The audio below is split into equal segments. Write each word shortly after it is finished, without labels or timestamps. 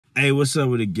Hey, what's up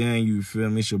with the gang? You feel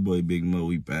me? It's your boy Big Mo.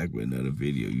 We back with another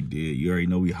video. You did. You already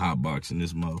know we hotboxing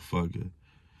this motherfucker.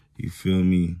 You feel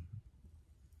me?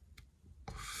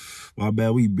 My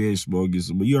bad, we bitch smoking.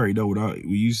 But you already know when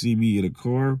you see me in the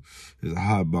car, it's a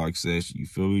HotBox session. You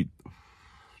feel me?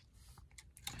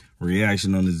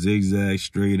 Reaction on the ZigZag,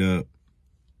 straight up.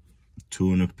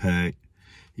 2 in a pack.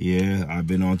 Yeah, I've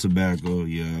been on tobacco.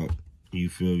 Yeah, you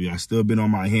feel me? I still been on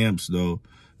my hemps though.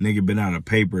 Nigga been out of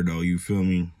paper though. You feel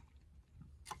me?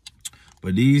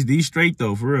 But these straight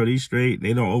though, for real. These straight.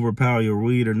 They don't overpower your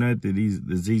weed or nothing.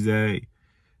 The ZigZag,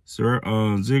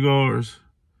 cigars,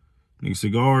 nigga,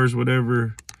 cigars,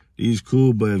 whatever. These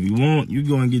cool. But if you want, you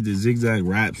go and get the ZigZag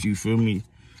wraps. You feel me?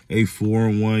 A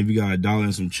 4-in-1. If you got $1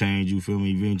 and some change, you feel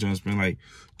me? If you ain't trying to spend like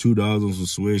 $2 on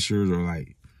some Swishers, or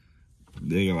like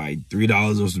they got like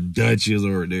 $3 on some Dutches,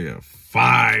 or they got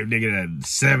 $5, nigga, that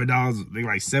 $7, they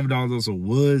like $7 on some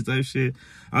Woods type shit.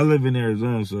 I live in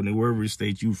Arizona, so wherever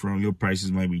state you from, your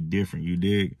prices might be different. You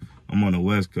dig? I'm on the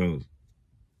West Coast.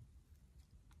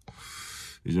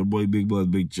 It's your boy Big Buzz,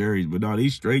 Big Cherries, but no,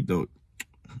 these straight though.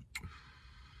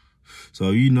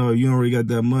 So you know, if you don't really got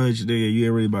that much, nigga, you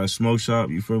ain't really about a smoke shop,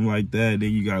 you feel me, like that.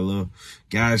 Then you got a little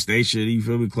gas station, you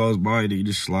feel me, close by. Then you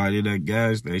just slide in that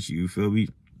gas station, you feel me?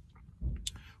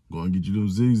 Go and get you them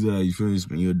ZigZag, you feel me?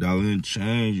 Spend your $1 and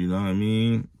change, you know what I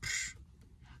mean?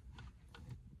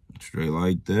 Straight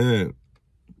like that.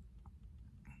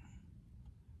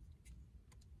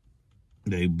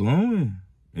 They blowing.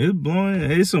 It's blowing.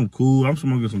 It's some cool. I'm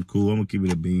smoking some cool. I'm gonna keep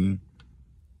it a bean.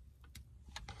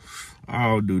 I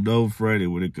don't do no Friday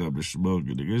when it comes to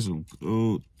smoking. Nigga, it's some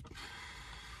cool.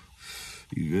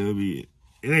 You feel me?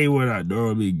 It ain't what I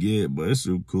normally get, but it's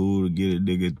some cool to get a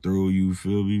nigga through, you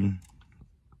feel me?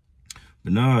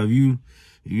 But nah, if you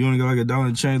only got like $1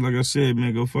 and change, like I said,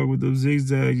 man, go fuck with those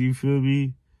ZigZags, you feel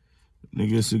me?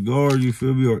 Nigga, cigars, you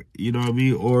feel me? Or, you know what I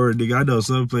mean? Or, nigga, I know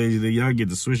some places that y'all get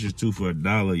the swishers too for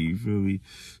 $1, you feel me?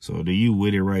 So, then you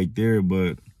with it right there.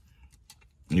 But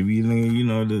if you, nigga, you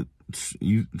know,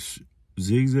 you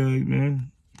ZigZag,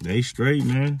 man, they straight,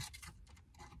 man.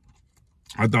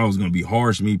 I thought it was going to be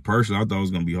harsh, me personally. I thought it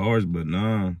was going to be harsh, but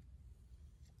nah.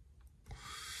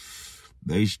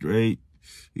 They straight.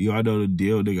 Y'all know the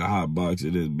deal, nigga, hotbox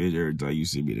in this bitch. Every time you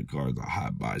see me in the car, it's a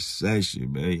HotBox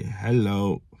Session, man.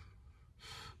 Hello.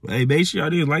 But hey, make sure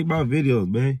y'all didn't like my videos,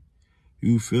 man.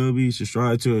 You feel me?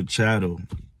 Subscribe to the channel.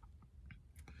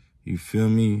 You feel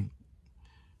me?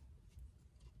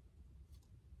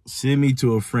 Send me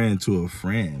to a friend,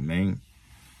 man.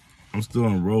 I'm still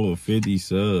on a roll of 50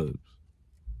 subs.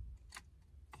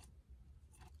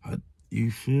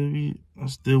 You feel me? I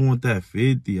still want that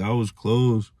 50. I was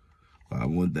close. I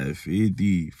want that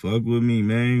 50. Fuck with me,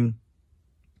 man.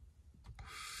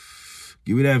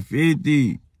 Give me that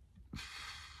 50.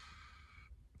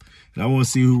 And I want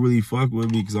to see who really fuck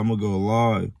with me, because I'm going to go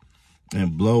live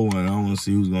and blow one. I want to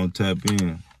see who's going to tap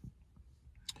in.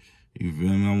 You feel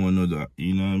me? I want to know that,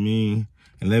 you know what I mean?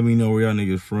 And let me know where y'all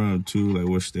niggas from, too. Like,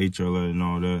 what state y'all at and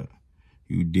all that.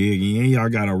 You dig? And y'all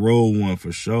got to roll one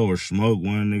for sure, or smoke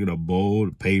one, nigga. The bowl,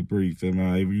 the paper, you feel me?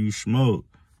 However you smoke.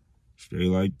 Straight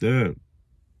like that.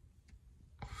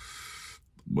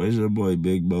 But it's your boy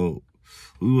Big Bo.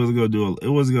 We wasn't gonna it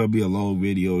wasn't gonna be a long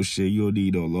video shit. You don't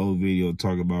need a long video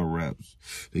talk about raps.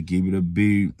 To keep it a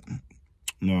beat.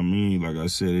 You know what I mean? Like I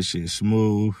said, this shit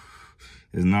smooth.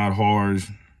 It's not hard.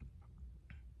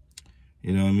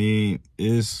 You know what I mean?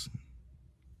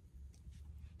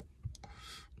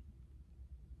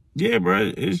 Yeah,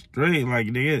 bro, it's straight. Like,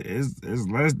 nigga, it's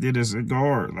less than a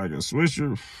cigar. Like a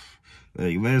Swisher.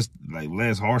 Like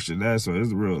less harsh than that. So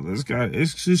it's real.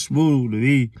 It's just smooth to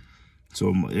me.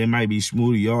 So it might be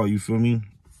smooth to y'all, you feel me?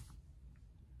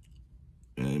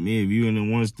 I mean, if you in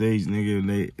the one stage,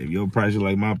 nigga, if your price is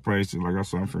like my price, like I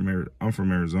said, I'm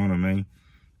from Arizona, man.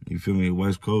 You feel me?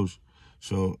 West Coast.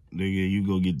 So, nigga, you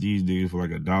go get these niggas for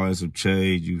like $1 and some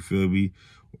change, you feel me?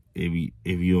 If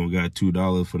you don't got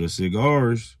 $2 for the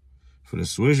cigars, for the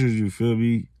swishers, you feel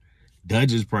me?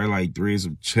 Dutchess probably like 3 and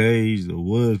some change. The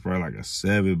Woods probably like a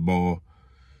 7 ball.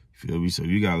 You feel me? So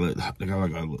you got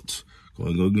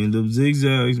go get them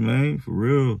ZigZags, man. For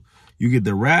real. You get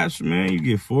the wraps, man. You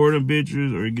get 4 of them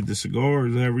bitches, or you get the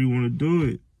cigars, however you want to do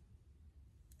it.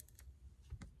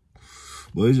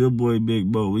 But it's your boy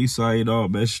Big Bo. We saw it all,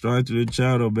 man. Straight to the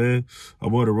channel, man.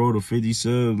 I'm on the road to 50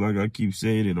 subs, like I keep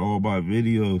saying in all my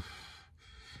videos.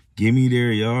 Get me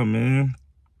there, y'all, man.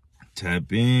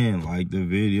 Tap in, like the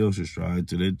video, subscribe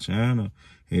to the channel.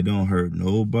 It don't hurt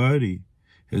nobody.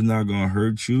 It's not gonna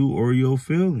hurt you or your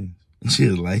feelings.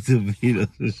 Just like the video,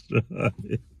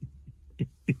 subscribe.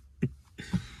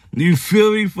 You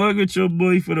feel me? Fuck with your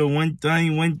boy for the one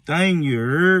thing, you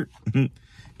heard? You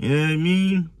know what I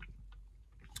mean?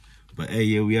 But hey,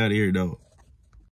 yeah, we out of here, though.